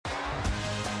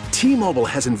T-Mobile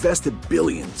has invested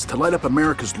billions to light up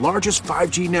America's largest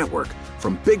 5G network,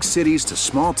 from big cities to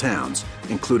small towns,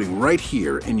 including right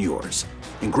here in yours.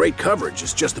 And great coverage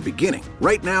is just the beginning.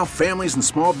 Right now, families and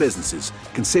small businesses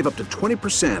can save up to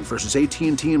 20% versus AT&T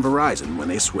and Verizon when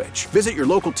they switch. Visit your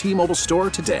local T-Mobile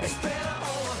store today.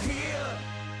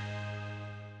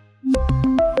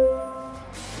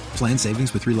 Plan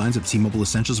savings with 3 lines of T-Mobile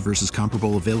Essentials versus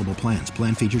comparable available plans.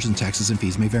 Plan features and taxes and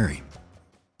fees may vary.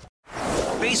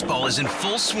 Baseball is in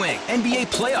full swing. NBA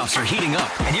playoffs are heating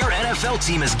up, and your NFL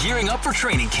team is gearing up for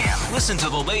training camp. Listen to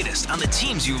the latest on the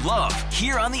teams you love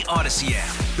here on the Odyssey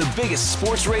app. The biggest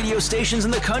sports radio stations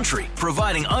in the country,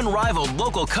 providing unrivaled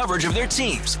local coverage of their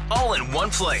teams, all in one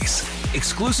place.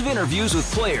 Exclusive interviews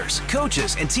with players,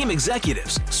 coaches, and team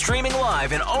executives, streaming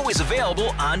live and always available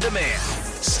on demand.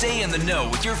 Stay in the know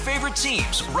with your favorite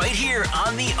teams right here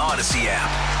on the Odyssey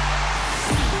app.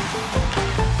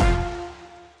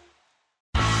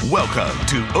 Welcome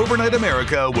to Overnight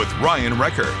America with Ryan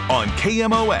Recker on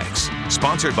KMOX.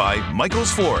 Sponsored by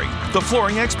Michael's Flooring, the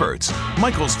flooring experts.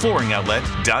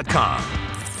 michaelsflooringoutlet.com.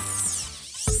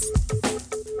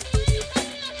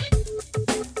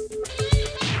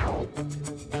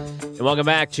 And welcome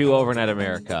back to Overnight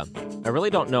America. I really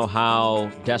don't know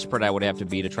how desperate I would have to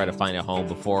be to try to find a home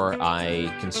before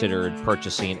I considered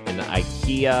purchasing an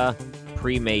IKEA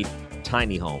pre-made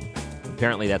tiny home.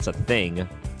 Apparently that's a thing.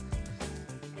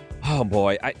 Oh,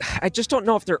 boy. I just don't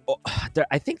know if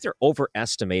I think they're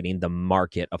overestimating the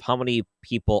market of how many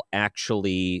people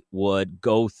actually would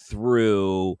go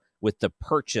through with the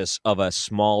purchase of a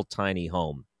small, tiny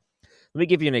home. Let me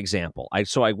give you an example. I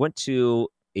went to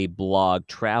a blog,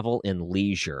 Travel and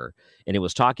Leisure, and it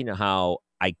was talking to how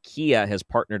IKEA has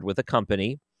partnered with a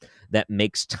company that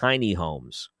makes tiny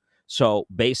homes. So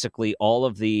basically all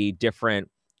of the different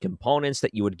components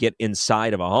that you would get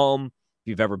inside of a home. If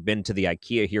you've ever been to the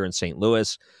IKEA here in St.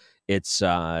 Louis, it's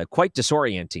quite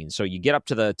disorienting. So you get up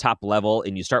to the top level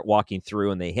and you start walking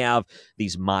through, and they have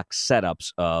these mock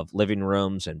setups of living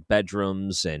rooms and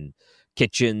bedrooms and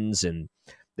kitchens, and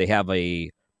they have a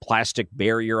plastic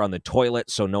barrier on the toilet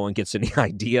so no one gets any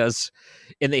ideas.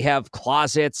 And they have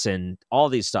closets and all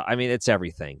these stuff. I mean, it's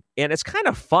everything. And it's kind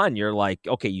of fun. You're like,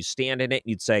 okay, you stand in it and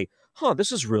you'd say,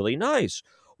 this is really nice.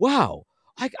 Wow.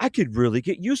 I could really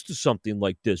get used to something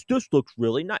like this. This looks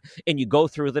really nice. And you go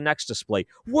through the next display.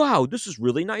 Wow, this is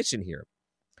really nice in here.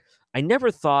 I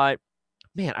never thought,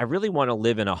 man, I really want to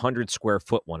live in a 100 square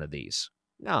foot one of these.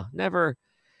 No, never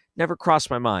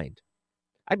crossed my mind.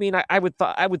 I mean, I would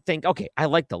think, okay, I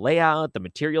like the layout. The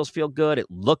materials feel good. It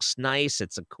looks nice.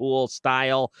 It's a cool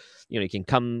style. You know, you can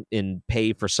come and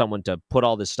pay for someone to put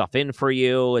all this stuff in for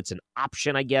you. It's an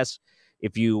option, I guess,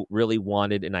 if you really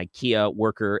wanted an IKEA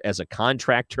worker as a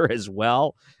contractor as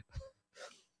well.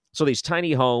 So these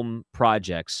tiny home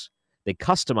projects, they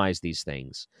customize these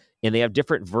things, and they have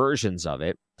different versions of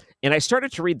it. And I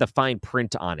started to read the fine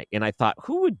print on it, and I thought,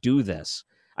 who would do this?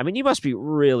 I mean, you must be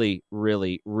really,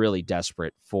 really, really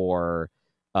desperate for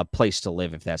a place to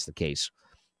live if that's the case,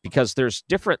 because there's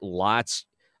different lots.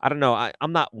 I don't know.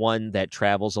 I'm not one that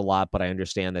travels a lot, but I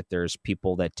understand that there's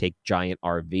people that take giant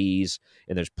RVs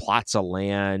and there's plots of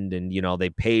land and, you know, they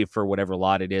pay for whatever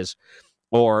lot it is.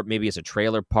 Or maybe it's a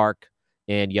trailer park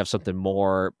and you have something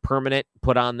more permanent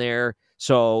put on there.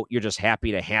 So you're just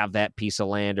happy to have that piece of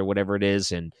land or whatever it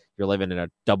is. And you're living in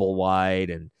a double wide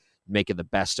and making the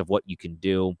best of what you can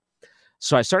do.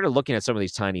 So I started looking at some of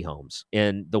these tiny homes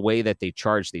and the way that they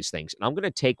charge these things. And I'm going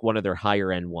to take one of their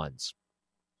higher end ones,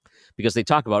 because they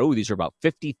talk about, these are about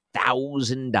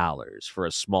 $50,000 for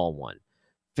a small one.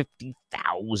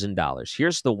 $50,000.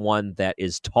 Here's the one that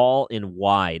is tall and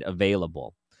wide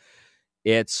available.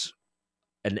 It's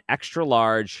an extra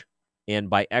large, and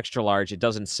by extra large, it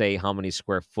doesn't say how many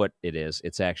square foot it is.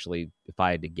 It's actually, if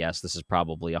I had to guess, this is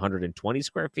probably 120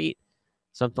 square feet,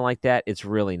 something like that. It's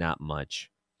really not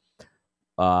much.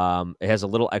 It has a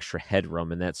little extra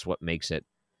headroom, and that's what makes it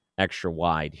extra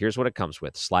wide. Here's what it comes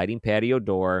with. Sliding patio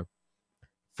door,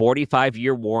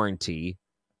 45-year warranty,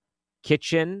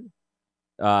 kitchen,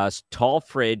 tall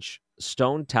fridge,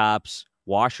 stone tops,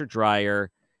 washer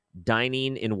dryer,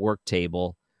 dining and work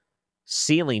table,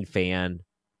 ceiling fan,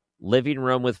 living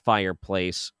room with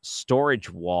fireplace, storage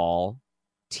wall,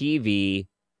 TV,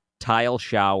 tile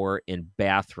shower, and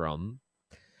bathroom.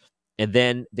 And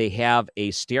then they have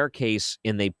a staircase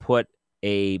and they put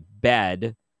a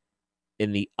bed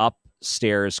in the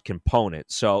upstairs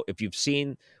component. So if you've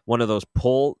seen one of those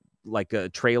pull like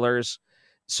trailers,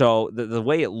 so the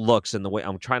way it looks and the way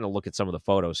I'm trying to look at some of the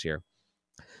photos here,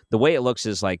 the way it looks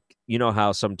is like, you know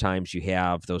how sometimes you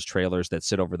have those trailers that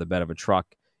sit over the bed of a truck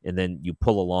and then you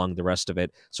pull along the rest of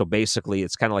it. So basically,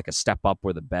 it's kind of like a step up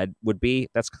where the bed would be.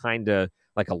 That's kind of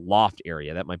like a loft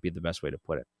area. That might be the best way to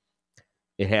put it.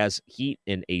 It has heat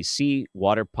and AC,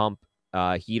 water pump,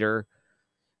 heater.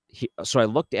 So I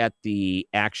looked at the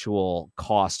actual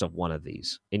cost of one of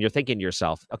these, and you're thinking to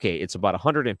yourself, okay, it's about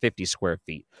 150 square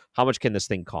feet. How much can this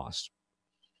thing cost?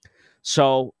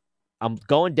 So I'm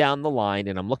going down the line,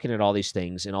 and I'm looking at all these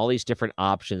things and all these different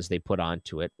options they put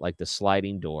onto it, like the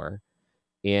sliding door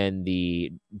and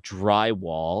the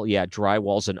drywall. Yeah,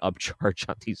 drywall's an upcharge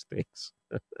on these things.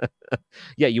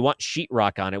 Yeah, you want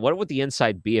sheetrock on it. What would the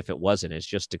inside be if it wasn't? It's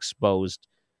just exposed,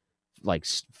 like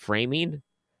framing.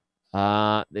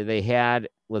 They had,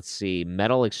 let's see,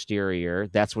 metal exterior.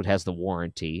 That's what has the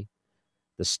warranty.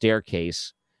 The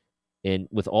staircase, and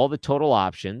with all the total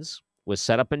options, was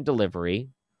set up and delivery,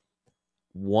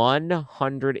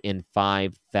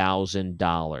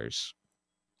 $105,000.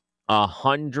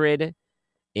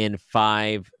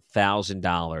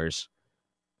 $105,000.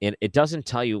 And it doesn't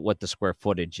tell you what the square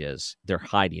footage is. They're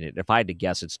hiding it. If I had to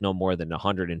guess, it's no more than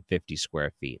 150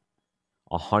 square feet.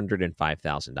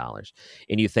 $105,000.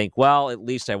 And you think, well, at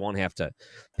least I won't have to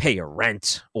pay a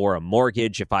rent or a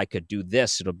mortgage. If I could do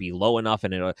this, it'll be low enough,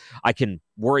 and I can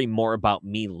worry more about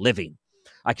me living.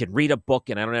 I could read a book,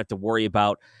 and I don't have to worry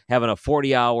about having a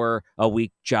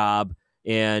 40-hour-a-week job,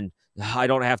 and I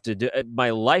don't have to do it. My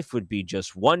life would be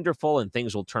just wonderful, and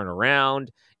things will turn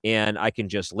around, and I can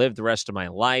just live the rest of my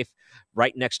life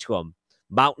right next to a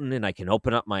mountain, and I can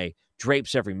open up my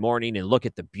drapes every morning and look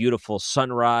at the beautiful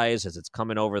sunrise as it's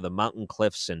coming over the mountain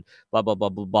cliffs and blah, blah, blah,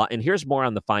 blah, blah. And here's more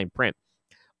on the fine print.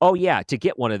 Oh, yeah, to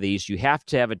get one of these, you have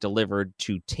to have it delivered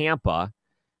to Tampa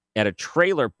at a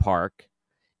trailer park,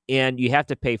 and you have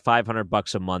to pay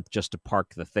 $500 a month just to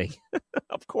park the thing.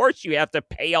 Of course you have to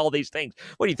pay all these things.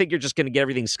 What, do you think you're just going to get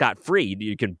everything scot-free?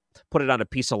 You can put it on a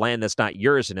piece of land that's not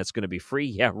yours and it's going to be free?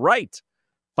 Yeah, right.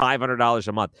 $500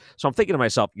 a month. So I'm thinking to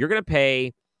myself, you're going to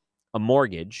pay a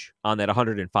mortgage on that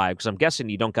 105, because I'm guessing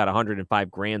you don't got 105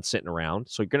 grand sitting around.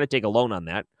 So you're going to take a loan on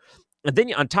that. And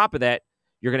then on top of that,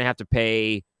 you're going to have to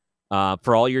pay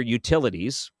for all your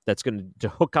utilities. That's going to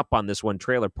hook up on this one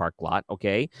trailer park lot.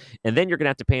 Okay. And then you're going to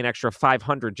have to pay an extra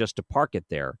 $500 just to park it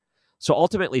there. So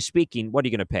ultimately speaking, what are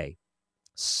you going to pay?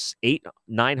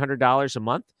 $900 a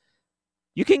month?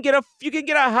 You can get a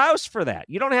house for that.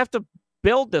 You don't have to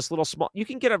build this little small. You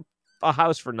can get a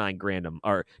house for $9,000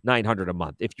 or $900 a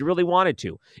month if you really wanted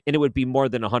to, and it would be more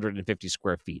than 150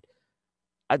 square feet.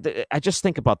 I just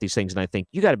think about these things and I think,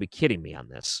 you got to be kidding me on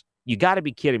this. You got to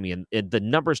be kidding me, and the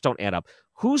numbers don't add up.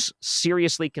 Who's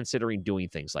seriously considering doing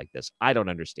things like this? I don't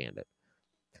understand it.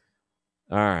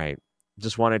 All right.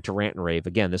 Just wanted to rant and rave.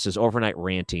 Again, this is Overnight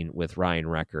Ranting with Ryan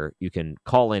Wrecker. You can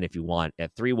call in if you want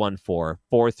at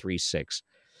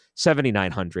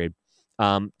 314-436-7900.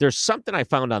 There's something I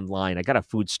found online. I got a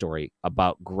food story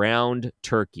about ground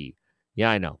turkey. Yeah,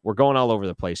 I know. We're going all over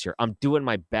the place here. I'm doing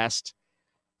my best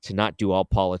to not do all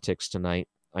politics tonight.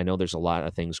 I know there's a lot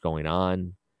of things going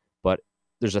on, but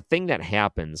there's a thing that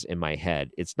happens in my head.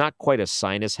 It's not quite a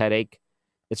sinus headache.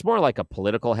 It's more like a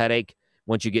political headache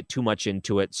once you get too much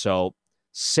into it. So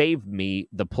save me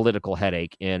the political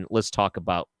headache, and let's talk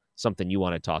about something you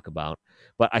want to talk about.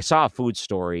 But I saw a food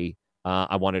story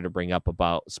I wanted to bring up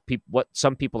about what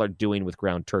some people are doing with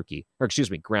ground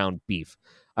beef.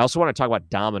 I also want to talk about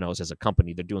Domino's as a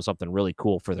company. They're doing something really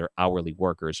cool for their hourly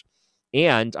workers.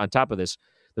 And on top of this,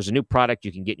 there's a new product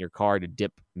you can get in your car to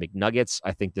dip McNuggets.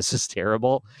 I think this is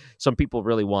terrible. Some people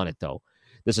really want it, though.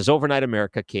 This is Overnight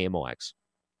America, KMOX.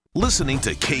 Listening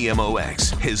to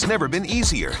KMOX has never been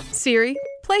easier. Siri,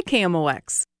 play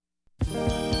KMOX.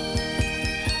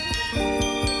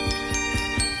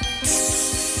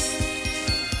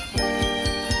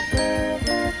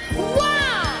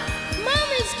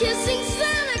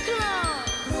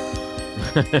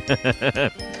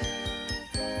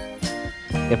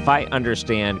 If I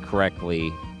understand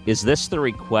correctly, is this the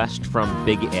request from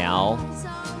Big Al?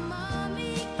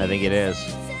 I think it is.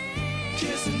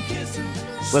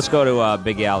 Let's go to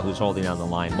Big Al, who's holding on the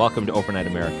line. Welcome to Overnight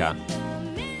America.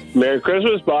 Merry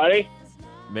Christmas, buddy.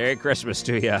 Merry Christmas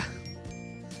to you.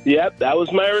 Yep, that was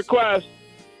my request.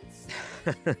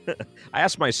 I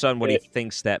asked my son what he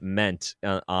thinks that meant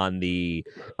on the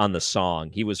song.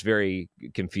 He was very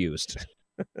confused.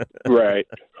 Right,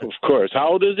 of course. How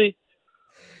old is he?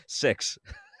 6.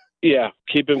 Yeah,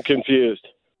 keep him confused.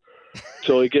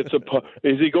 So he gets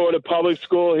is he going to public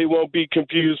school? He won't be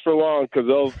confused for long, because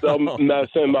they'll mess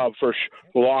him up for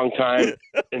a long time.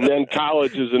 And then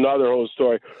college is another whole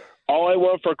story. All I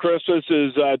want for Christmas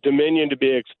is Dominion to be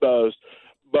exposed.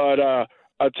 But I'll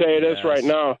tell you this right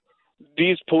now.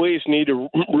 these police need to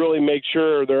really make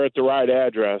sure they're at the right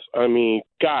address. I mean,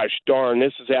 gosh darn,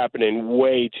 this is happening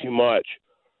way too much.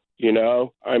 You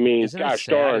know, I mean, Isn't gosh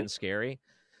it sad darn. and scary?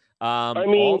 I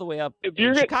mean, all the way up. if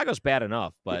you're Chicago's bad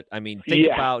enough, but I mean, think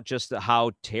Yeah. about just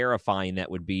how terrifying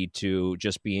that would be to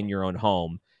just be in your own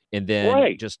home and then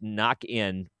Right. just knock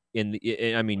in.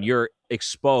 I mean, you're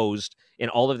exposed, and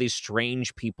all of these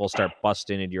strange people start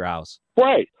busting into your house.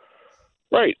 Right.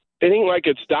 It ain't like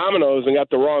it's Domino's and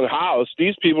got the wrong house.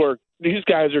 These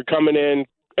guys are coming in,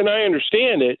 and I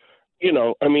understand it. You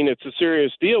know, I mean, it's a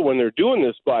serious deal when they're doing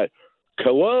this, but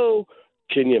hello,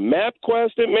 can you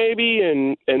MapQuest it maybe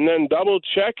and then double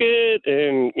check it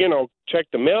and, you know, check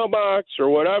the mailbox or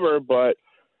whatever. But,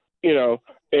 you know,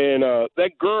 and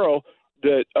that girl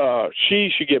that she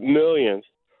should get millions.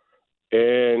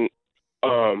 And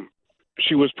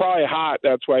she was probably hot.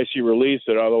 That's why she released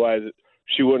it. Otherwise,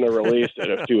 she wouldn't have released it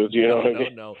if she was, you know what I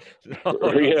mean? No,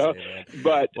 You know?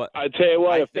 But I tell you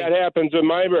what, if that happens in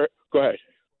my go ahead.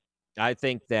 I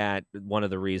think that one of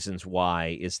the reasons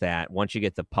why is that once you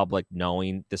get the public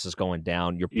knowing this is going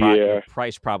down, your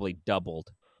price probably doubled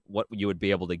what you would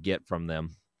be able to get from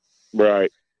them.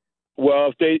 Right.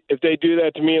 Well, if they do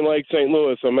that to me in Lake St.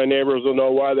 Louis, and my neighbors will know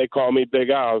why they call me Big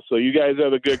Al. So you guys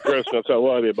have a good Christmas. I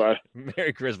love you, bud.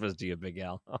 Merry Christmas to you, Big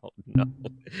Al. Oh, no.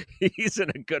 He's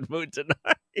in a good mood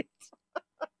tonight.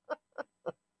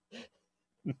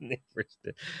 Neighbors.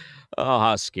 Oh,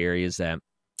 how scary is that?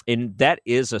 And that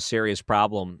is a serious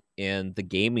problem in the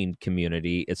gaming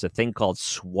community. It's a thing called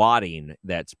swatting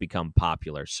that's become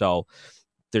popular. So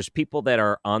there's people that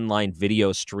are online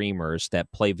video streamers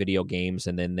that play video games,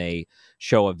 and then they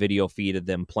show a video feed of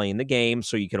them playing the game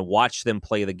so you can watch them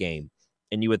play the game.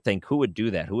 And you would think, who would do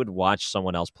that? Who would watch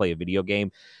someone else play a video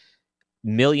game?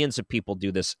 Millions of people do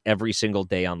this every single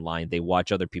day online. They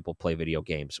watch other people play video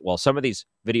games. Well, some of these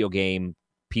video game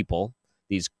people,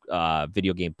 these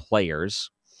video game players,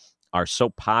 are so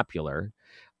popular.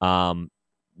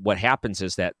 What happens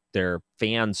is that their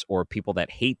fans or people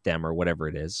that hate them or whatever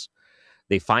it is,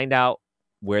 they find out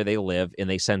where they live and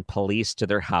they send police to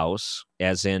their house,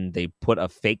 as in they put a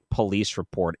fake police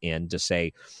report in to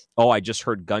say, oh, I just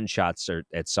heard gunshots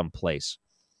at some place.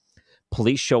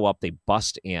 Police show up, they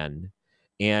bust in,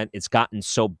 and it's gotten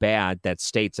so bad that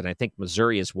states, and I think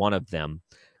Missouri is one of them,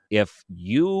 if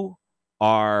you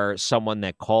are someone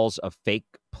that calls a fake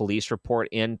police report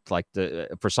in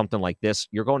for something like this,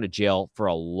 you're going to jail for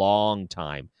a long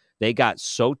time. They got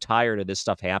so tired of this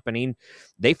stuff happening.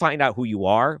 They find out who you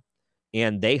are,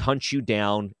 and they hunt you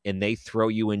down, and they throw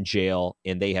you in jail,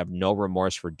 and they have no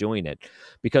remorse for doing it.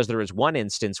 Because there was one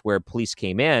instance where police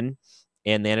came in,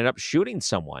 and they ended up shooting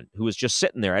someone who was just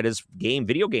sitting there at his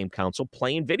video game console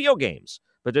playing video games.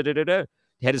 But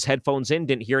had his headphones in,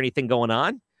 didn't hear anything going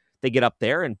on. They get up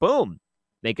there, and boom,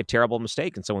 make a terrible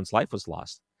mistake, and someone's life was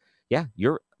lost. Yeah,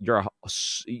 you're thrown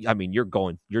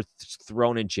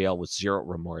in jail with zero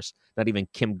remorse. Not even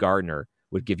Kim Gardner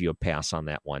would give you a pass on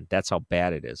that one. That's how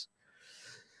bad it is.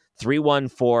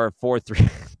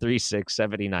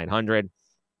 314-436-7900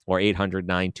 or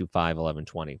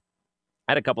 800-925-1120.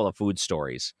 I had a couple of food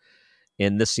stories,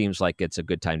 and this seems like it's a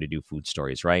good time to do food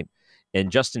stories, right? And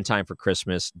just in time for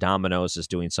Christmas, Domino's is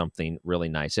doing something really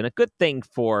nice. And a good thing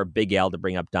for Big Al to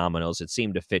bring up Domino's. It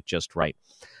seemed to fit just right.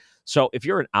 So if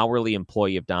you're an hourly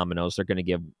employee of Domino's, they're going to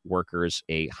give workers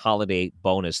a holiday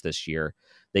bonus this year.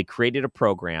 They created a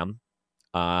program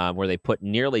where they put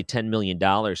nearly $10 million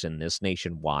in this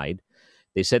nationwide.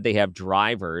 They said they have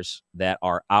drivers that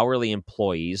are hourly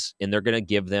employees, and they're going to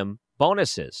give them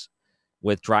bonuses,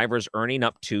 with drivers earning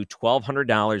up to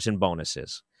 $1,200 in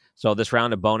bonuses. So this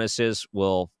round of bonuses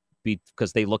will be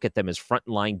because they look at them as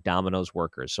frontline Domino's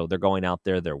workers. So they're going out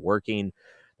there, they're working,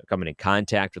 they're coming in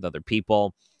contact with other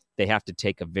people. They have to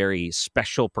take a very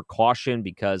special precaution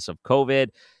because of COVID.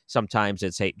 Sometimes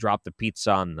it's, hey, drop the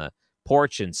pizza on the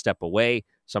porch and step away.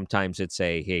 Sometimes it's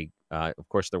a, hey, of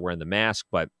course they're wearing the mask,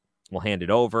 but we'll hand it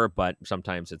over. But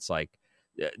sometimes it's like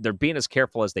they're being as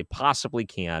careful as they possibly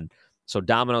can. So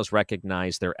Domino's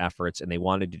recognized their efforts, and they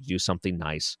wanted to do something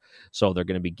nice. So they're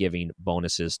going to be giving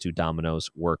bonuses to Domino's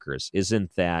workers.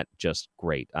 Isn't that just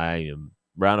great? Round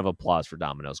of applause for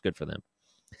Domino's. Good for them.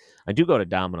 I do go to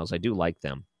Domino's. I do like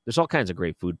them. There's all kinds of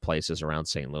great food places around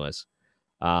St. Louis.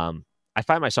 I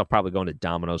find myself probably going to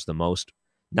Domino's the most,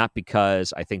 not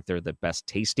because I think they're the best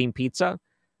tasting pizza,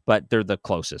 but they're the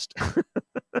closest.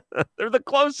 They're the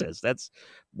closest. That's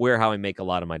how I make a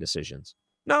lot of my decisions.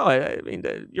 No, I mean,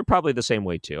 you're probably the same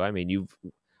way, too. I mean, you've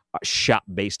shop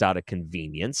based out of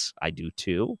convenience. I do,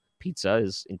 too. Pizza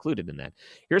is included in that.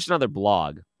 Here's another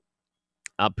blog.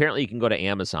 Apparently, you can go to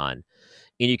Amazon,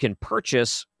 and you can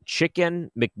purchase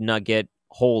chicken McNugget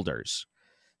holders.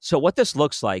 So what this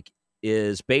looks like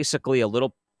is basically a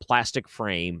little plastic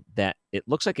frame that it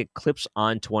looks like it clips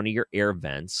onto one of your air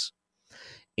vents.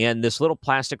 And this little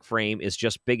plastic frame is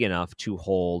just big enough to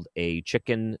hold a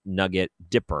chicken nugget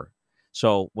dipper.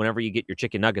 So whenever you get your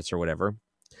chicken nuggets or whatever,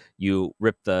 you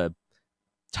rip the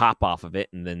top off of it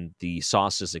and then the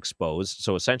sauce is exposed.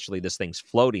 So essentially this thing's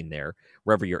floating there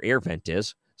wherever your air vent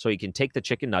is. So you can take the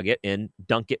chicken nugget and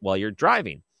dunk it while you're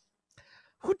driving.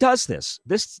 Who does this?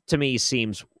 This to me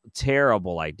seems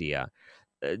terrible idea.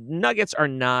 Nuggets are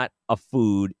not a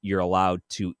food you're allowed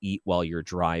to eat while you're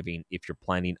driving if you're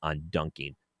planning on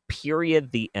dunking.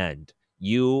 Period. The end.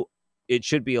 It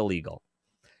should be illegal.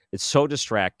 It's so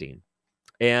distracting.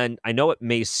 And I know it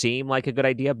may seem like a good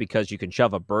idea because you can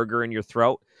shove a burger in your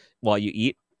throat while you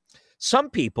eat.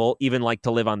 Some people even like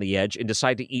to live on the edge and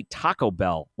decide to eat Taco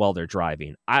Bell while they're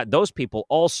driving. Those people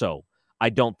also,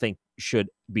 I don't think, should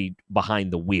be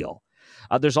behind the wheel.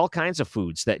 There's all kinds of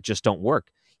foods that just don't work.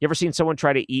 You ever seen someone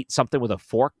try to eat something with a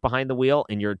fork behind the wheel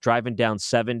and you're driving down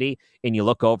 70 and you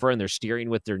look over and they're steering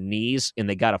with their knees and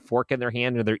they got a fork in their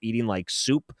hand and they're eating like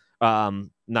soup?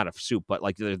 Not a soup, but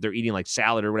like they're eating like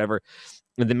salad or whatever.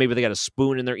 And then maybe they got a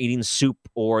spoon and they're eating soup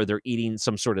or they're eating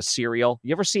some sort of cereal.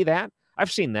 You ever see that?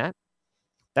 I've seen that.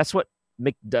 That's what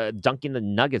dunking the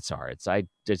nuggets are. I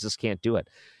just can't do it.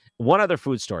 One other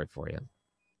food story for you.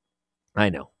 I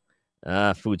know.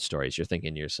 Food stories. You're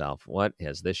thinking to yourself, what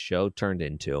has this show turned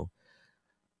into?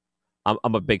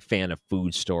 I'm a big fan of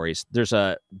food stories. There's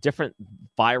a different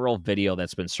viral video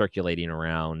that's been circulating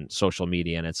around social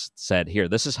media, and it's said, here,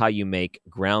 this is how you make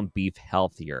ground beef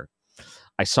healthier.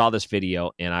 I saw this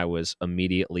video, and I was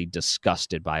immediately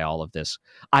disgusted by all of this.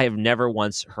 I have never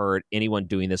once heard anyone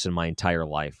doing this in my entire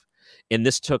life, and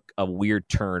this took a weird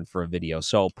turn for a video.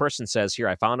 So a person says, here,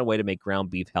 I found a way to make ground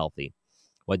beef healthy.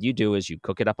 What you do is you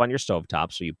cook it up on your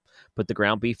stovetop. So you put the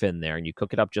ground beef in there and you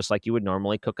cook it up just like you would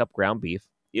normally cook up ground beef.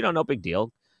 No big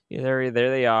deal. There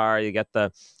they are. You got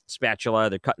the spatula.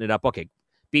 They're cutting it up. Okay,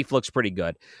 beef looks pretty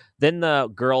good. Then the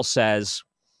girl says,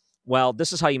 well,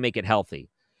 this is how you make it healthy.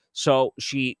 So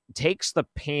she takes the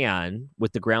pan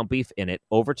with the ground beef in it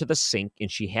over to the sink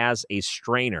and she has a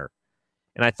strainer.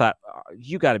 And I thought,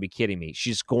 you got to be kidding me.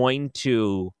 She's going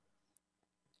to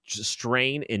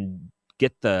strain and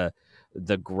get the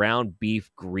ground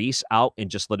beef grease out and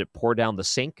just let it pour down the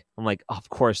sink. I'm like, of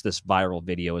course this viral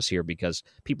video is here because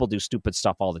people do stupid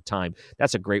stuff all the time.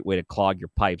 That's a great way to clog your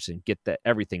pipes and get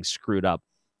everything screwed up.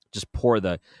 Just pour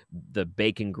the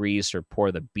bacon grease or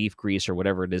pour the beef grease or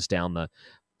whatever it is down the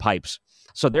pipes.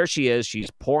 So there she is.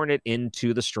 She's pouring it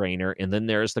into the strainer, and then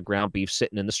there's the ground beef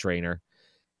sitting in the strainer.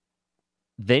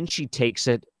 Then she takes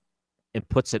it and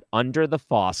puts it under the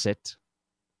faucet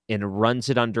and runs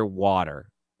it under water.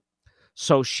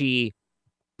 So she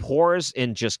pours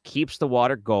and just keeps the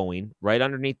water going right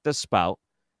underneath the spout,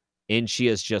 and she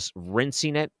is just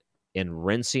rinsing it and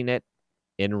rinsing it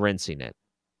and rinsing it.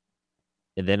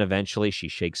 And then eventually she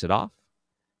shakes it off.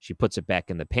 She puts it back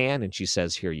in the pan, and she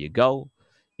says, here you go.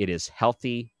 It is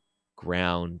healthy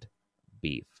ground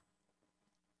beef.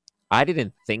 I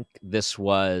didn't think this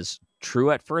was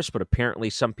true at first, but apparently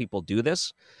some people do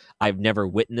this. I've never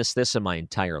witnessed this in my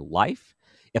entire life.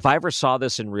 If I ever saw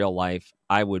this in real life,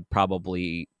 I would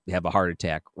probably have a heart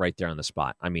attack right there on the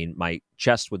spot. I mean, my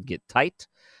chest would get tight.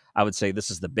 I would say, this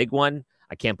is the big one.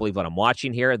 I can't believe what I'm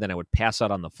watching here. Then I would pass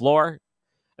out on the floor.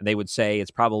 And they would say,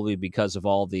 it's probably because of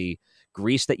all the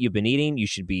grease that you've been eating. You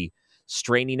should be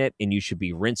straining it and you should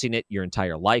be rinsing it your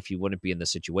entire life. You wouldn't be in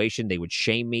this situation. They would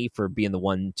shame me for being the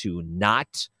one to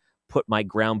not put my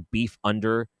ground beef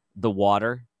under the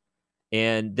water.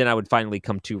 And then I would finally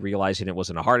come to realizing it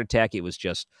wasn't a heart attack. It was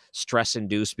just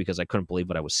stress-induced because I couldn't believe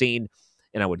what I was seeing.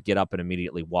 And I would get up and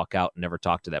immediately walk out and never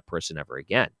talk to that person ever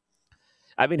again.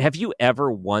 I mean, have you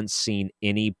ever once seen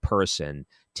any person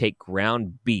take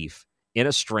ground beef in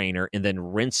a strainer and then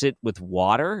rinse it with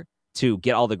water to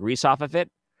get all the grease off of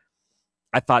it?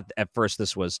 I thought at first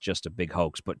this was just a big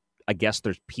hoax, but I guess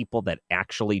there's people that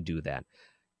actually do that.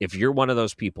 If you're one of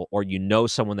those people or you know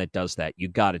someone that does that, you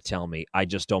got to tell me. I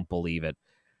just don't believe it.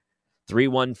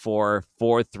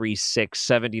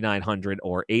 314-436-7900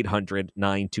 or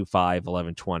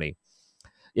 800-925-1120.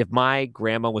 If my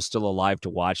grandma was still alive to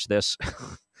watch this,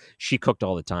 she cooked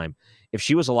all the time. If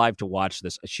she was alive to watch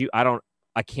this, I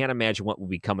can't imagine what would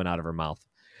be coming out of her mouth.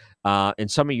 And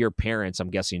some of your parents,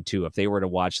 I'm guessing too, if they were to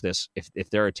watch this, if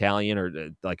they're Italian or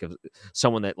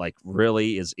someone that like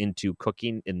really is into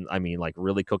cooking, and I mean like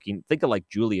really cooking, think of like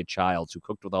Julia Childs who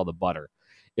cooked with all the butter.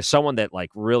 If someone that like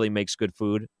really makes good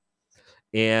food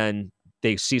and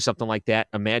they see something like that,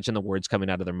 imagine the words coming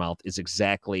out of their mouth is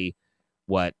exactly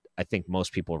what I think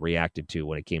most people reacted to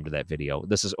when it came to that video.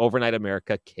 This is Overnight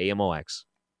America, KMOX.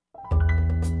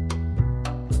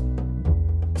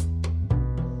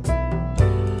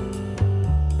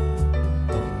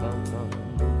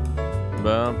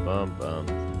 Bum, bum, bum.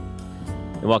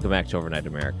 And welcome back to Overnight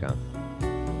America.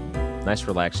 Nice,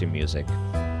 relaxing music.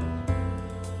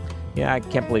 Yeah, I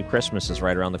can't believe Christmas is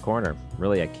right around the corner.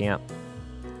 Really, I can't.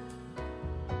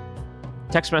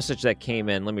 Text message that came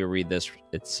in, let me read this.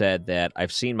 It said that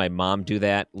I've seen my mom do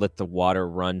that, let the water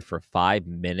run for 5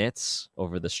 minutes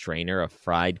over the strainer of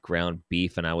fried ground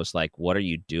beef, and I was like, what are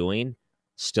you doing?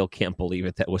 Still can't believe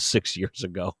it. That was 6 years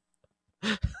ago.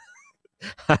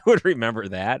 I would remember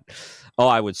that. Oh,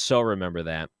 I would so remember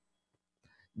that.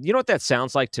 You know what that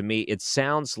sounds like to me? It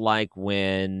sounds like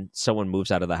when someone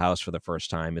moves out of the house for the first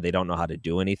time and they don't know how to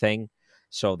do anything.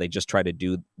 So they just try to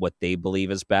do what they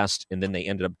believe is best, and then they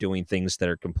ended up doing things that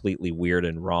are completely weird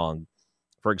and wrong.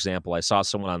 For example, I saw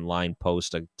someone online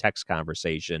post a text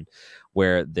conversation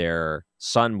where their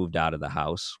son moved out of the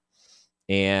house,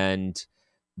 and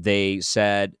they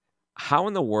said, how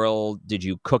in the world did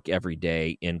you cook every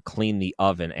day and clean the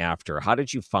oven after? How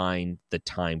did you find the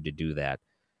time to do that?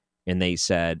 And they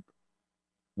said,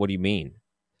 what do you mean?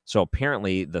 So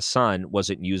apparently the son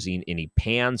wasn't using any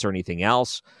pans or anything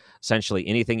else. Essentially,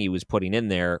 anything he was putting in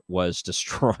there was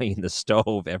destroying the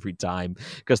stove every time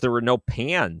because there were no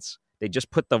pans. They just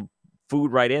put the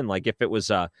food right in. Like if it was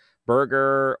a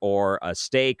burger or a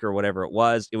steak or whatever it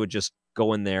was, it would just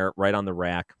go in there right on the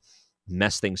rack,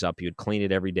 mess things up. You'd clean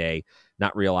it every day,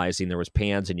 not realizing there was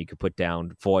pans and you could put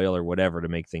down foil or whatever to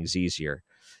make things easier.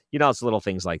 You know, it's little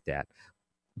things like that.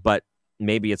 But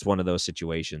maybe it's one of those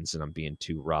situations and I'm being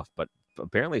too rough, but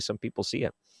apparently some people see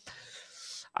it.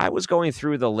 I was going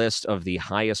through the list of the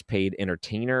highest paid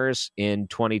entertainers in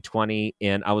 2020,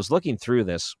 and I was looking through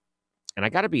this, and I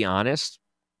got to be honest,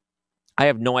 I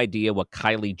have no idea what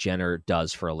Kylie Jenner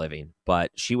does for a living,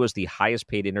 but she was the highest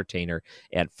paid entertainer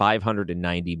at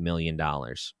 $590 million.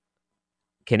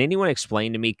 Can anyone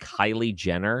explain to me Kylie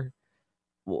Jenner?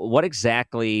 What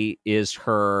exactly is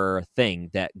her thing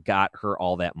that got her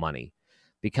all that money?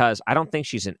 Because I don't think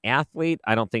she's an athlete.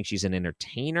 I don't think she's an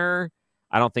entertainer.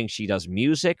 I don't think she does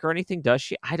music or anything, does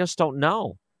she? I just don't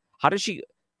know. What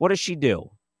does she do?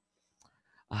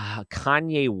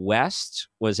 Kanye West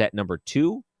was at number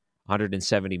 2,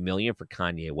 $170 million for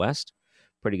Kanye West.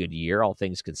 Pretty good year, all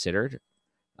things considered.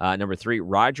 Number 3,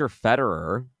 Roger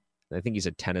Federer. I think he's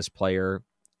a tennis player.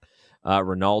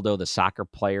 Ronaldo, the soccer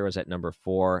player, is at number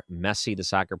 4. Messi, the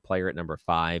soccer player, at number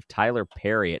 5. Tyler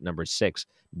Perry at number 6.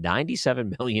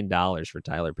 $97 million for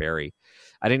Tyler Perry.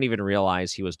 I didn't even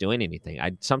realize he was doing anything.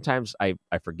 Sometimes I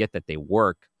forget that they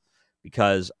work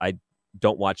because I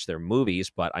don't watch their movies,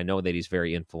 but I know that he's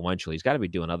very influential. He's got to be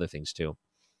doing other things too.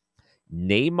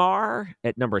 Neymar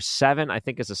at number 7, I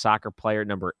think, is a soccer player.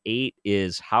 Number 8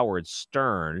 is Howard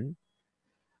Stern.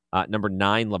 Number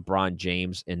 9, LeBron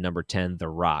James. And number 10, The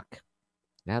Rock.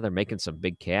 Now they're making some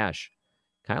big cash.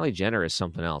 Kylie Jenner is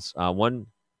something else.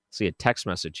 See a text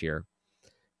message here.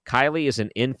 Kylie is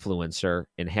an influencer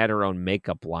and had her own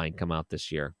makeup line come out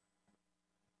this year.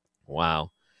 Wow.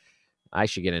 I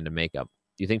should get into makeup.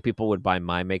 Do you think people would buy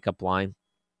my makeup line?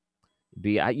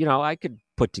 I could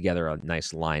put together a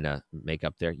nice line of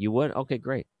makeup there. You would? Okay,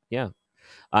 great. Yeah.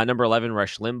 Number 11,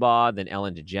 Rush Limbaugh, then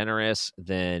Ellen DeGeneres,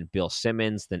 then Bill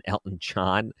Simmons, then Elton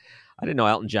John. I didn't know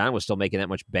Elton John was still making that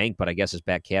much bank, but I guess his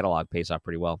back catalog pays off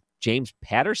pretty well. James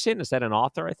Patterson, is that an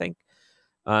author, I think?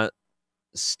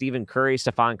 Stephen Curry,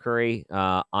 Stephon Curry,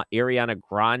 Ariana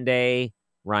Grande,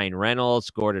 Ryan Reynolds,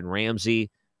 Gordon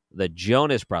Ramsay, the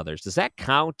Jonas Brothers. Does that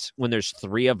count when there's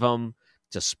 3 of them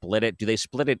to split it? Do they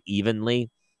split it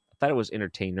evenly? I thought it was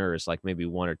entertainers, like maybe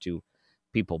 1 or 2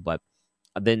 people, but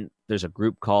then there's a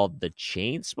group called the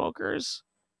Chainsmokers,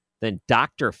 then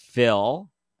Dr. Phil,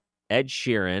 Ed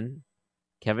Sheeran,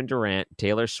 Kevin Durant,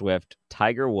 Taylor Swift,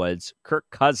 Tiger Woods, Kirk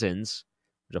Cousins,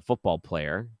 who's a football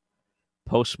player,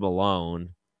 Post Malone,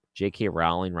 J.K.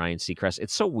 Rowling, Ryan Seacrest.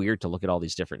 It's so weird to look at all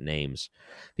these different names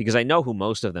because I know who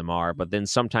most of them are, but then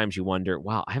sometimes you wonder,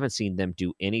 wow, I haven't seen them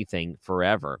do anything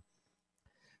forever.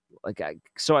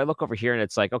 So I look over here and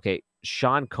it's like, okay,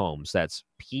 Sean Combs, that's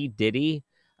P. Diddy.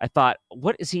 I thought,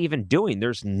 what is he even doing?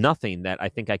 There's nothing that I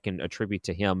think I can attribute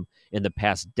to him in the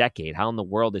past decade. How in the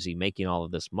world is he making all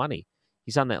of this money?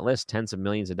 He's on that list, tens of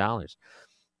millions of dollars.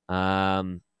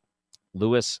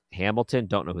 Lewis Hamilton,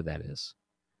 don't know who that is.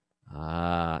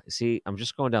 See, I'm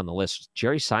just going down the list.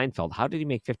 Jerry Seinfeld, how did he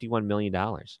make $51 million?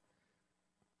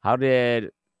 How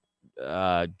did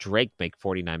Drake make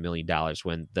 $49 million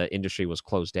when the industry was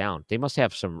closed down? They must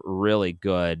have some really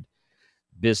good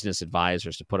business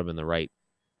advisors to put them in the right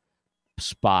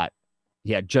spot.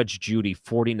 Yeah, Judge Judy,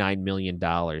 $49 million.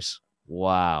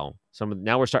 Wow.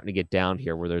 Now we're starting to get down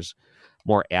here where there's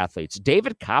more athletes.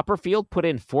 David Copperfield put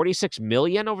in $46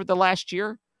 million over the last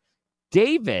year.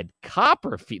 David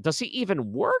Copperfield, does he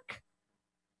even work?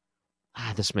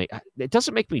 It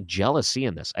doesn't make me jealous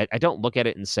seeing this. I don't look at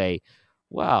it and say,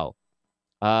 wow,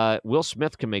 Will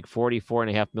Smith can make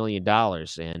 $44.5 million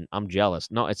and I'm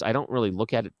jealous. No, I don't really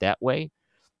look at it that way.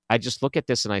 I just look at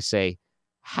this and I say,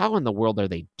 how in the world are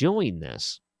they doing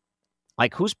this?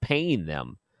 Like, who's paying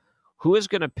them? Who is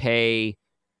going to pay,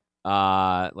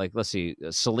 let's see,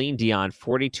 Celine Dion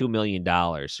 $42 million,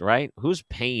 right? Who's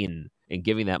paying and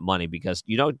giving that money? Because,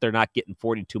 they're not getting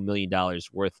 $42 million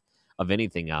worth of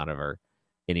anything out of her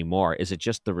anymore. Is it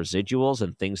just the residuals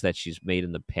and things that she's made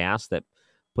in the past that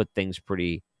put things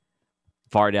pretty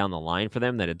far down the line for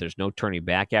them, that there's no turning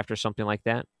back after something like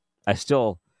that? I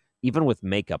still, even with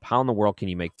makeup, how in the world can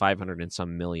you make 500 and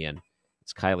some million?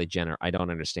 It's Kylie Jenner. I don't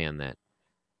understand that.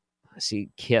 See,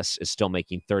 Kiss is still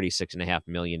making $36.5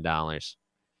 million.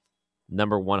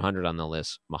 Number 100 on the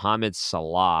list. Mohamed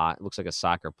Salah, looks like a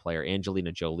soccer player.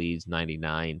 Angelina Jolie's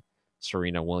 99.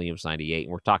 Serena Williams, 98.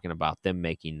 And we're talking about them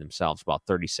making themselves about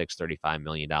 $35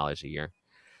 million a year.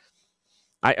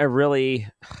 I don't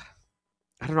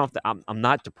know if I'm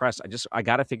not depressed. I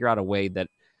got to figure out a way that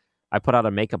I put out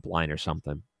a makeup line or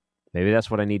something. Maybe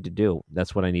that's what I need to do.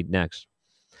 That's what I need next.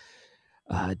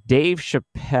 Dave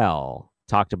Chappelle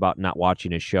talked about not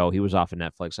watching his show. He was off of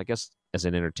Netflix. I guess as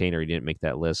an entertainer, he didn't make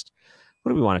that list.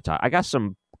 What do we want to talk? I got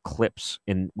some clips,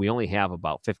 and we only have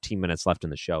about 15 minutes left in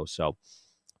the show, so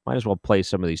might as well play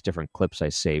some of these different clips I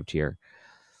saved here.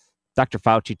 Dr.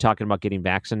 Fauci talking about getting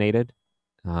vaccinated.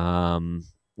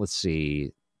 Let's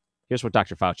see. Here's what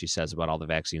Dr. Fauci says about all the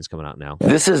vaccines coming out now.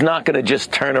 This is not going to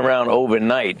just turn around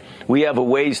overnight. We have a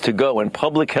ways to go, and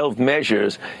public health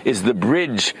measures is the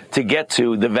bridge to get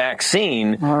to the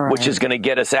vaccine, which is going to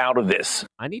get us out of this.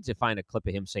 I need to find a clip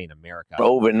of him saying America.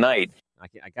 Overnight.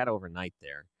 I got overnight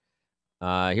there.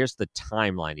 Here's the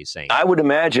timeline he's saying. I would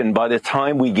imagine by the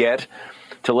time we get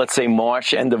to, let's say,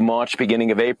 March, end of March,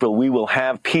 beginning of April, we will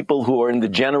have people who are in the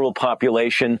general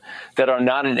population that are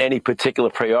not in any particular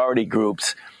priority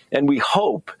groups. And we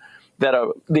hope that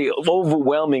the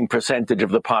overwhelming percentage of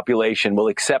the population will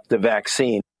accept the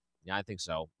vaccine. Yeah, I think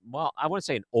so. Well, I wouldn't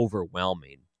say an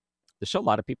overwhelming. There's still a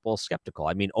lot of people skeptical.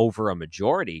 I mean, over a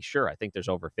majority, sure. I think there's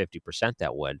over 50%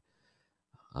 that would.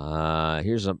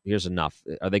 Here's enough.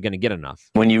 Are they going to get enough?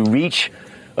 When you reach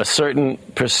a certain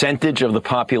percentage of the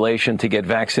population to get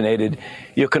vaccinated,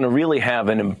 you're going to really have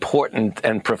an important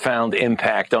and profound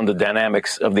impact on the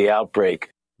dynamics of the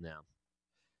outbreak.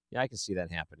 Yeah, I can see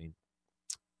that happening.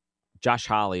 Josh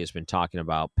Hawley has been talking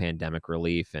about pandemic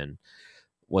relief and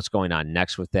what's going on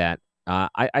next with that.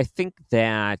 I think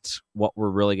that what we're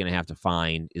really going to have to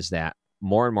find is that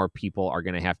more and more people are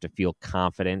going to have to feel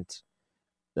confident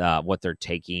what they're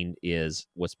taking is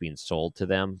what's being sold to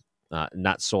them.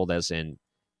 Not sold as in,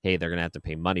 hey, they're going to have to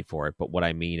pay money for it. But what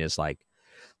I mean is like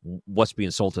what's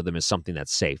being sold to them is something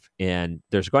that's safe. And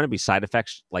there's going to be side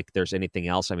effects like there's anything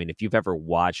else. I mean, if you've ever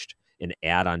watched an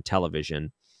ad on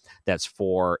television that's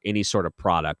for any sort of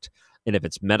product, and if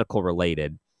it's medical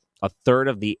related, a third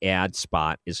of the ad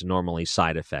spot is normally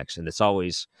side effects, and it's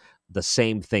always the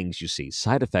same things you see.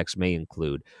 Side effects may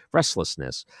include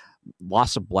restlessness,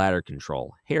 loss of bladder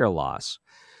control, hair loss,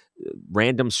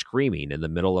 random screaming in the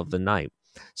middle of the night,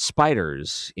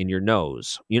 spiders in your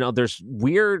nose. There's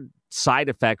weird side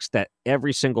effects that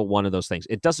every single one of those things.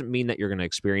 It doesn't mean that you're going to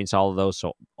experience all of those.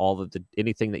 So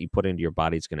anything that you put into your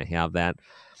body is going to have that.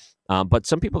 But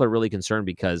some people are really concerned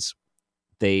because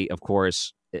they, of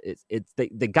course,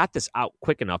 they got this out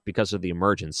quick enough because of the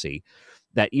emergency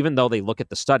that even though they look at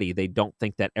the study, they don't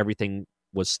think that everything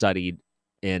was studied,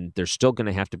 and there's still going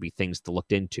to have to be things to look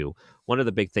into. One of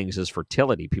the big things is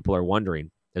fertility. People are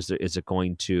wondering, is it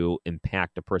going to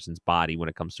impact a person's body when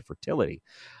it comes to fertility?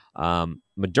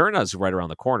 Moderna is right around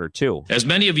the corner, too. As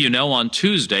many of you know, on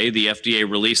Tuesday, the FDA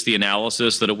released the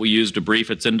analysis that it will use to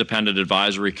brief its independent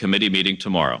advisory committee meeting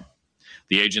tomorrow.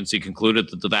 The agency concluded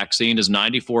that the vaccine is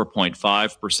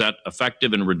 94.5%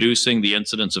 effective in reducing the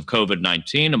incidence of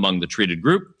COVID-19 among the treated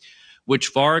group, which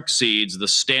far exceeds the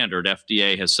standard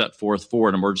FDA has set forth for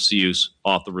an emergency use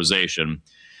authorization.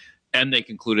 And they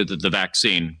concluded that the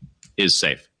vaccine is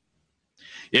safe.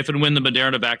 If and when the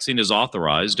Moderna vaccine is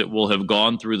authorized, it will have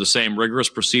gone through the same rigorous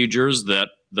procedures that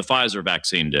the Pfizer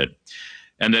vaccine did,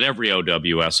 and that every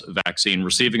OWS vaccine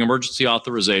receiving emergency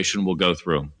authorization will go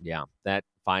through. Yeah, that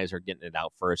Pfizer getting it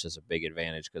out first is a big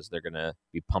advantage because they're going to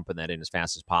be pumping that in as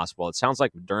fast as possible. It sounds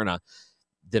like Moderna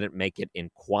didn't make it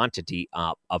in quantity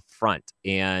up front.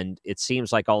 And it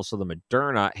seems like also the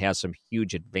Moderna has some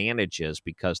huge advantages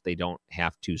because they don't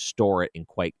have to store it in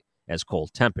quite as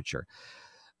cold temperature.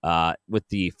 With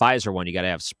the Pfizer one, you got to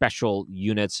have special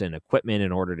units and equipment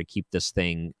in order to keep this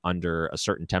thing under a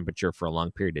certain temperature for a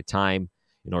long period of time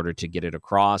in order to get it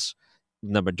across.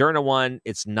 The Moderna one,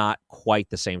 it's not quite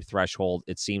the same threshold.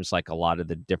 It seems like a lot of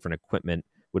the different equipment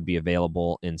would be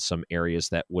available in some areas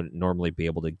that wouldn't normally be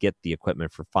able to get the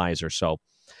equipment for Pfizer. So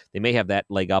they may have that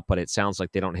leg up, but it sounds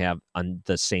like they don't have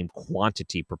the same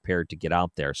quantity prepared to get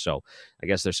out there. So I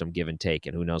guess there's some give and take,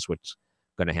 and who knows what's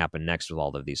going to happen next with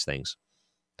all of these things.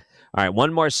 All right,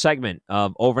 one more segment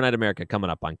of Overnight America coming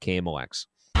up on KMOX.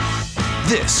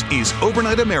 This is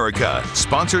Overnight America,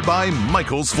 sponsored by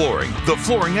Michael's Flooring, the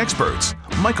flooring experts.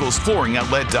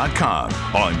 MichaelsFlooringOutlet.com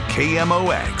on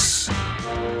KMOX.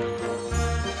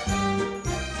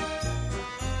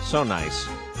 So nice.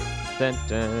 Dun,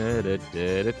 dun, dun,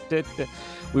 dun, dun, dun.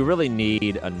 We really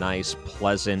need a nice,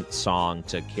 pleasant song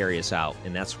to carry us out,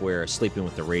 and that's where Sleeping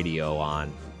with the Radio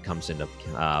On comes into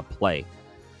play.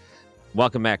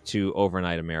 Welcome back to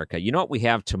Overnight America. You know what we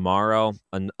have tomorrow?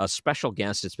 A special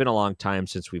guest. It's been a long time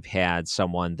since we've had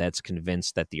someone that's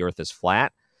convinced that the earth is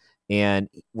flat. And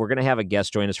we're going to have a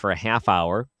guest join us for a half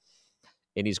hour.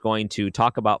 And he's going to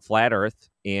talk about flat earth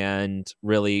and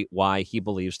really why he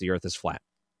believes the earth is flat.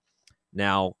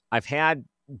 Now, I've had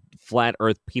flat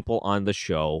earth people on the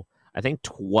show, I think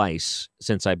twice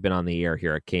since I've been on the air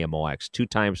here at KMOX, 2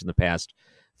 times in the past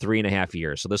 3.5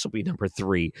 years. So this will be number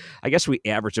 3. I guess we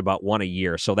average about 1 a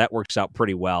year. So that works out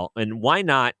pretty well. And why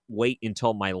not wait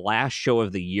until my last show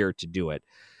of the year to do it?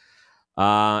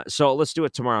 So let's do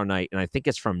it tomorrow night. And I think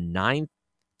it's from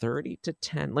 9:30 to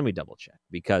 10. Let me double check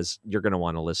because you're going to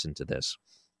want to listen to this.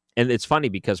 And it's funny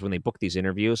because when they book these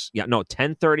interviews,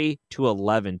 10:30 to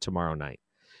 11 tomorrow night.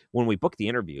 When we book the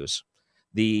interviews,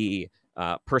 the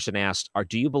person asked,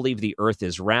 do you believe the earth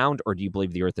is round or do you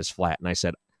believe the earth is flat? And I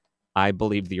said, I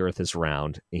believe the earth is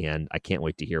round, and I can't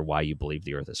wait to hear why you believe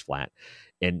the earth is flat.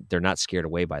 And they're not scared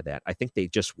away by that. I think they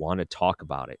just want to talk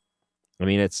about it. I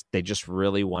mean, they just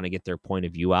really want to get their point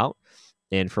of view out.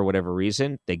 And for whatever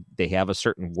reason, they have a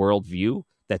certain worldview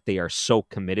that they are so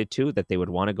committed to that they would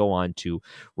want to go on to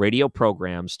radio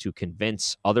programs to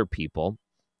convince other people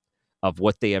of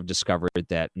what they have discovered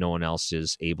that no one else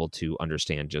is able to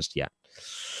understand just yet.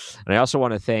 And I also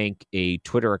want to thank a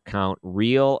Twitter account,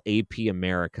 Real AP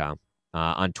America,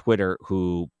 on Twitter,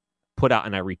 who put out,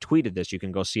 and I retweeted this. You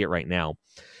can go see it right now.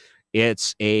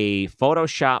 It's a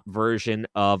Photoshop version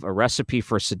of A Recipe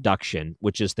for Seduction,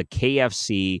 which is the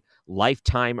KFC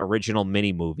Lifetime original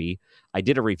mini movie. I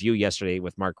did a review yesterday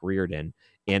with Mark Reardon,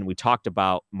 and we talked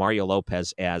about Mario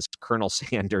Lopez as Colonel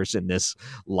Sanders in this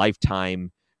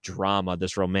Lifetime drama,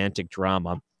 this romantic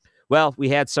drama. Well, we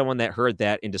had someone that heard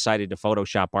that and decided to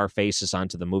Photoshop our faces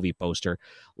onto the movie poster.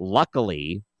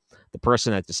 Luckily, the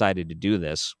person that decided to do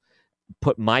this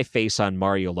put my face on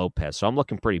Mario Lopez. So I'm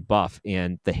looking pretty buff,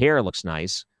 and the hair looks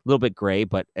nice, a little bit gray,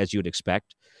 but as you'd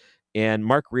expect. And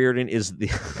Mark Reardon is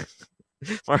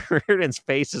Mark Reardon's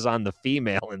face is on the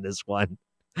female in this one.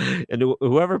 And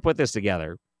whoever put this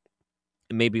together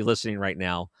may be listening right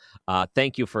now.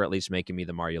 Thank you for at least making me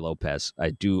the Mario Lopez.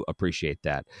 I do appreciate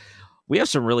that. We have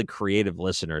some really creative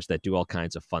listeners that do all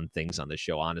kinds of fun things on the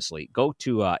show, honestly. Go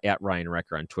to at Ryan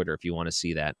Recker on Twitter if you want to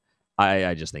see that.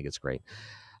 I just think it's great.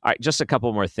 All right, just a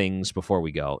couple more things before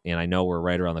we go. And I know we're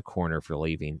right around the corner for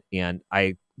leaving. And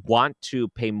I want to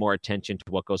pay more attention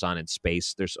to what goes on in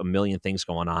space. There's a million things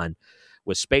going on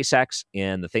with SpaceX,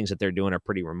 and the things that they're doing are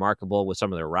pretty remarkable with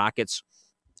some of their rockets.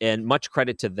 And much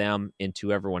credit to them and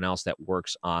to everyone else that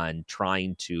works on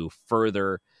trying to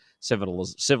further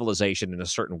civilization in a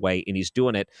certain way. And he's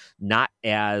doing it not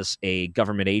as a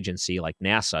government agency like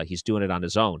NASA. He's doing it on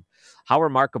his own. How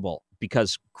remarkable,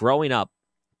 because growing up,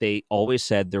 they always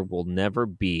said there will never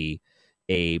be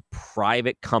a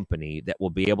private company that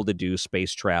will be able to do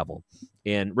space travel.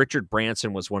 And Richard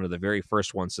Branson was one of the very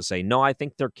first ones to say, no, I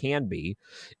think there can be.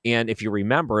 And if you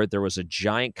remember, there was a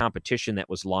giant competition that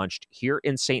was launched here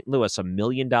in St. Louis, $1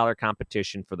 million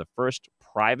competition for the first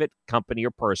private company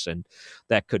or person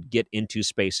that could get into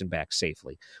space and back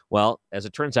safely. Well, as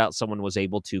it turns out, someone was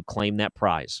able to claim that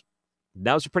prize.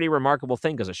 That was a pretty remarkable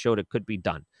thing because it showed it could be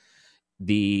done.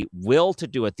 The will to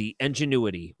do it, the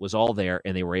ingenuity was all there,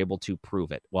 and they were able to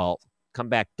prove it. Well, come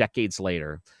back decades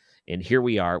later, and here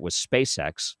we are with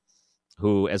SpaceX,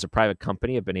 who, as a private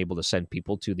company, have been able to send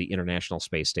people to the International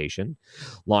Space Station,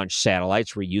 launch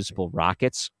satellites, reusable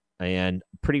rockets, and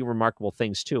pretty remarkable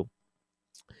things, too.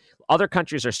 Other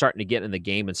countries are starting to get in the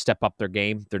game and step up their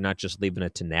game. They're not just leaving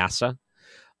it to NASA.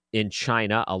 In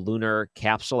China, a lunar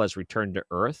capsule has returned to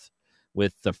Earth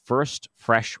with the first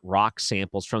fresh rock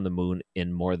samples from the moon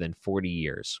in more than 40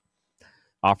 years,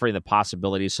 offering the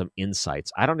possibility of some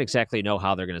insights. I don't exactly know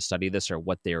how they're going to study this or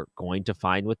what they're going to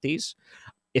find with these.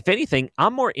 If anything,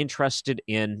 I'm more interested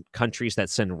in countries that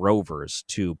send rovers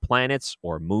to planets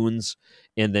or moons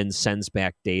and then sends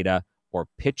back data or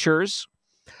pictures.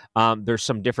 There's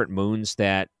some different moons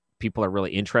that people are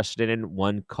really interested in.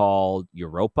 One called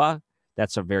Europa.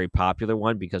 That's a very popular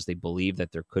one because they believe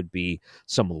that there could be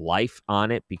some life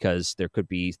on it because there could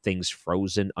be things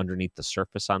frozen underneath the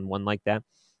surface on one like that.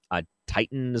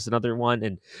 Titan is another one.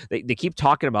 And they keep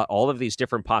talking about all of these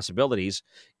different possibilities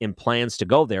in plans to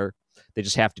go there. They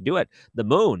just have to do it. The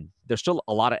moon, there's still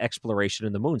a lot of exploration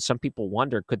in the moon. Some people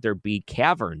wonder, could there be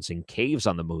caverns and caves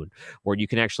on the moon where you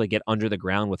can actually get under the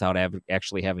ground without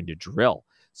actually having to drill?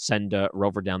 Send a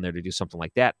rover down there to do something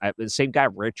like that. The same guy,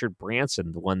 Richard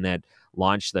Branson, the one that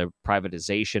launched the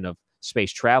privatization of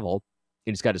space travel,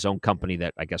 and he's got his own company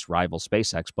that I guess rivals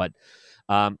SpaceX, but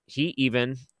he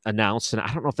even announced, and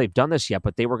I don't know if they've done this yet,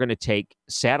 but they were going to take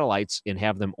satellites and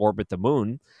have them orbit the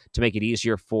moon to make it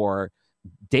easier for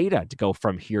data to go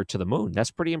from here to the moon. That's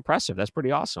pretty impressive. That's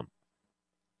pretty awesome.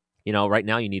 You know, right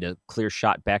now you need a clear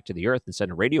shot back to the Earth and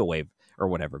send a radio wave or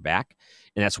whatever back.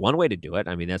 And that's one way to do it.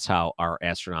 I mean, that's how our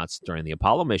astronauts during the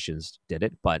Apollo missions did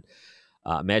it. But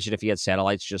imagine if you had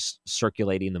satellites just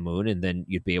circulating the moon, and then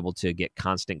you'd be able to get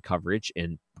constant coverage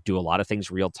and do a lot of things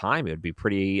real time. It would be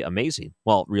pretty amazing.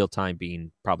 Well, real time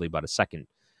being probably about a second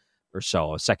or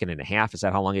so, a second and a half. Is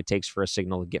that how long it takes for a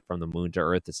signal to get from the moon to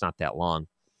Earth? It's not that long.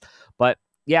 But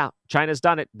yeah, China's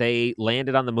done it. They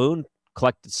landed on the moon,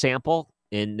 collected sample,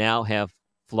 and now have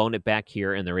flown it back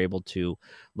here, and they're able to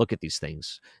look at these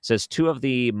things. It says 2 of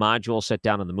the modules set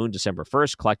down on the moon December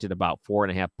 1st collected about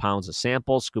 4.5 pounds of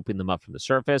samples, scooping them up from the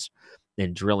surface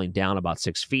and drilling down about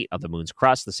 6 feet of the moon's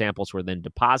crust. The samples were then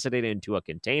deposited into a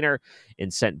container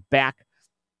and sent back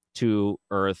to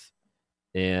Earth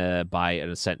by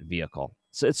an ascent vehicle.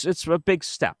 So it's a big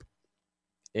step.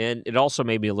 And it also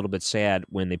made me a little bit sad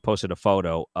when they posted a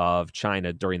photo of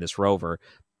China during this rover.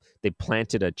 They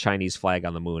planted a Chinese flag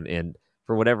on the moon, and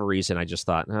for whatever reason, I just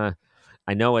thought,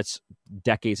 I know it's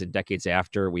decades and decades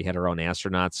after we had our own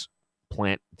astronauts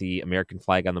plant the American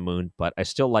flag on the moon, but I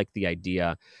still like the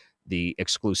idea, the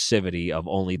exclusivity of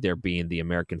only there being the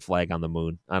American flag on the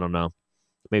moon. I don't know.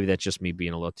 Maybe that's just me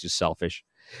being a little too selfish.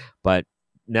 But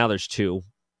now there's 2,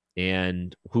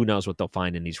 and who knows what they'll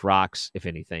find in these rocks, if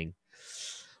anything.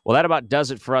 Well, that about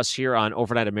does it for us here on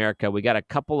Overnight America. We got a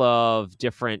couple of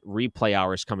different replay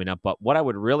hours coming up, but what I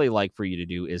would really like for you to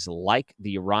do is like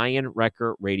the Ryan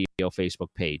Wrecker Radio Facebook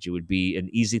page. It would be an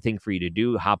easy thing for you to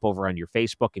do. Hop over on your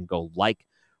Facebook and go like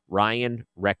Ryan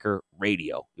Wrecker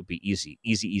Radio. It'd be easy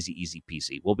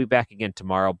peasy. We'll be back again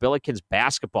tomorrow. Billikens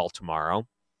basketball tomorrow,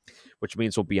 which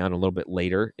means we'll be on a little bit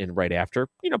later and right after,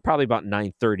 probably about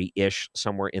 9:30-ish,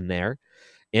 somewhere in there.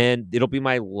 And it'll be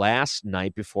my last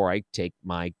night before I take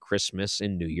my Christmas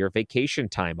and New Year vacation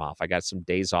time off. I got some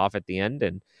days off at the end,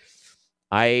 and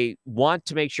I want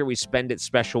to make sure we spend it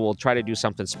special. We'll try to do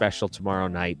something special tomorrow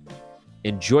night.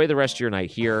 Enjoy the rest of your night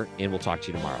here, and we'll talk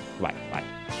to you tomorrow. Bye.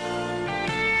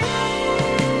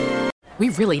 We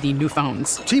really need new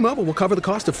phones. T-Mobile will cover the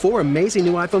cost of 4 amazing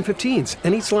new iPhone 15s,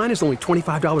 and each line is only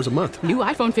 $25 a month. New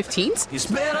iPhone 15s? It's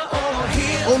better over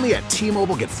here. Only at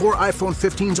T-Mobile, get 4 iPhone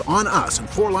 15s on us and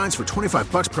 4 lines for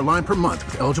 $25 per line per month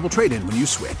with eligible trade-in when you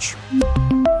switch.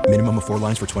 Minimum of 4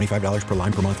 lines for $25 per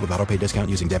line per month with autopay discount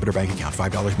using debit or bank account.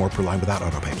 $5 more per line without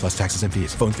autopay, plus taxes and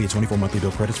fees. Phone fee at 24 monthly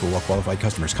bill credits for well-qualified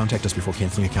customers. Contact us before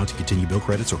canceling account to continue bill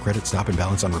credits or credit stop and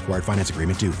balance on required finance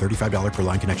agreement due. $35 per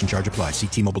line connection charge applies. See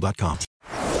T-Mobile.com.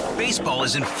 Baseball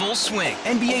is in full swing.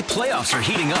 NBA playoffs are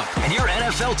heating up, and your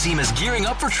NFL team is gearing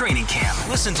up for training camp.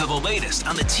 Listen to the latest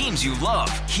on the teams you love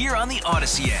here on the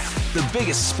Odyssey app. The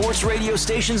biggest sports radio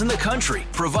stations in the country,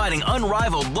 providing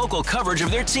unrivaled local coverage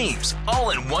of their teams, all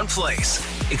in one place.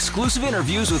 Exclusive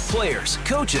interviews with players,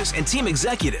 coaches, and team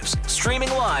executives,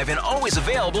 streaming live and always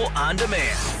available on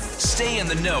demand. Stay in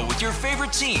the know with your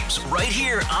favorite teams right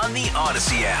here on the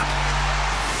Odyssey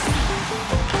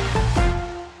app.